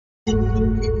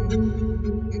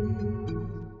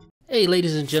Hey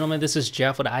ladies and gentlemen, this is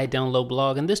Jeff with iDownload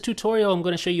Blog. In this tutorial, I'm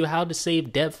going to show you how to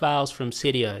save dev files from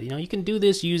Cydia. You can do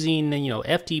this using,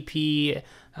 FTP,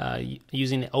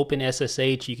 using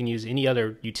OpenSSH. You can use any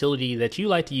other utility that you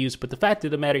like to use, but the fact of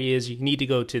the matter is you need to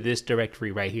go to this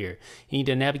directory right here. You need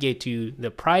to navigate to the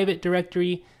private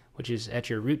directory, which is at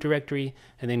your root directory,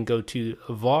 and then go to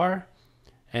var.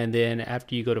 And then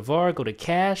after you go to var, go to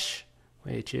cache,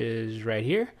 which is right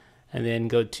here, and then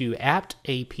go to apt,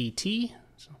 A-P-T,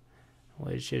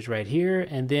 which is right here.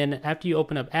 And then after you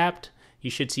open up apt,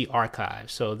 you should see archive.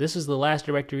 So this is the last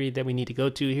directory that we need to go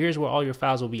to. Here's where all your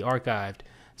files will be archived.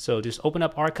 So just open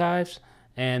up archives,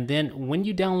 and then when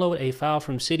you download a file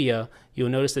from Cydia, you'll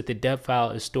notice that the dev file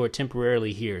is stored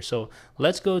temporarily here. So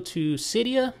let's go to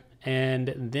Cydia,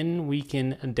 and then we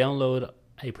can download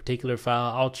a particular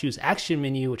file. I'll choose Action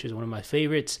Menu, which is one of my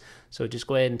favorites. So just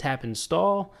go ahead and tap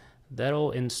install. That'll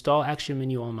install Action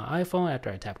Menu on my iPhone after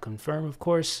I tap confirm, of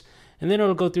course. And then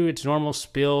it'll go through its normal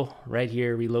spill right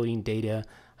here, reloading data.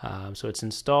 So it's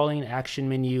installing Action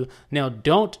Menu. Now,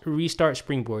 don't restart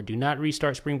Springboard. Do not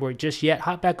restart Springboard just yet.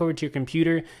 Hop back over to your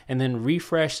computer and then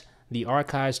refresh the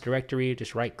archives directory.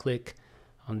 Just right click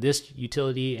on this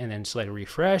utility and then select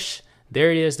refresh. There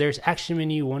it is. There's Action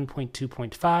Menu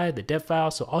 1.2.5, the dev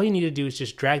file. So all you need to do is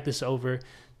just drag this over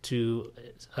to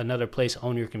another place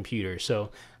on your computer. So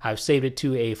I've saved it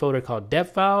to a folder called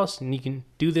dev files, and you can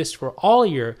do this for all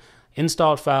your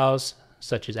installed files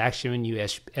such as Action Menu,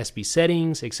 SB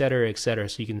settings, etc., etc.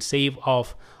 So you can save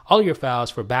off all your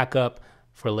files for backup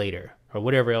for later or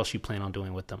whatever else you plan on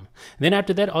doing with them. And then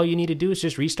after that, all you need to do is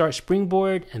just restart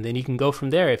Springboard, and then you can go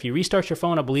from there. If you restart your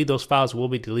phone, I believe those files will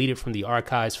be deleted from the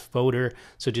archives folder.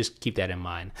 So just keep that in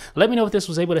mind. Let me know if this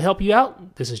was able to help you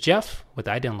out. This is Jeff with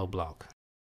iDownload Blog.